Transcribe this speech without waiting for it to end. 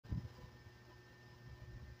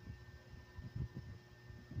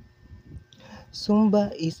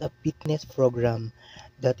Zumba is a fitness program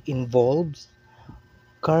that involves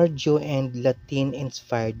cardio and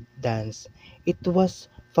Latin-inspired dance. It was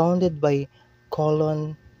founded by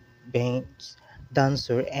Colon Banks,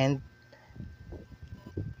 dancer and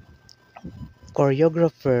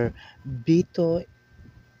choreographer Bito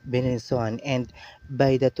Benenson, and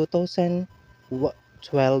by the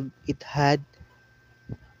 2012 it had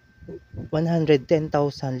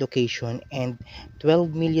 110,000 locations and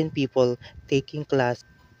 12 million people taking class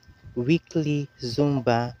weekly.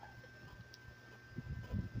 Zumba,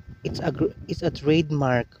 it's a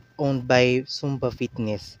trademark owned by Zumba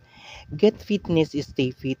Fitness. Get fitness,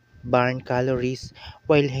 stay fit, burn calories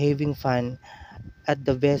while having fun at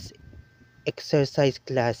the best exercise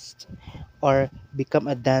class, or become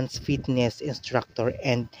a dance fitness instructor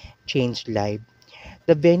and change life.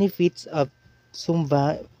 The benefits of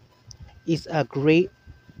Zumba is a great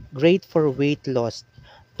for weight loss,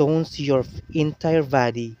 tones your entire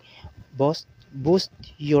body, boost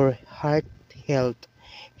your heart health,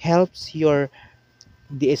 helps your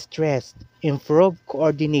de-stress, improve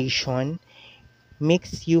coordination,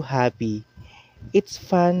 makes you happy. It's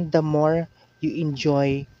fun the more you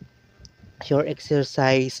enjoy your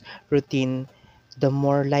exercise routine, the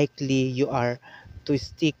more likely you are to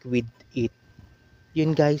stick with it.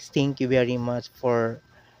 Yun guys, thank you very much for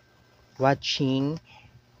watching.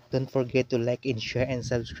 Don't forget to like and share and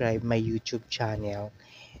subscribe my YouTube channel.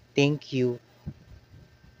 Thank you.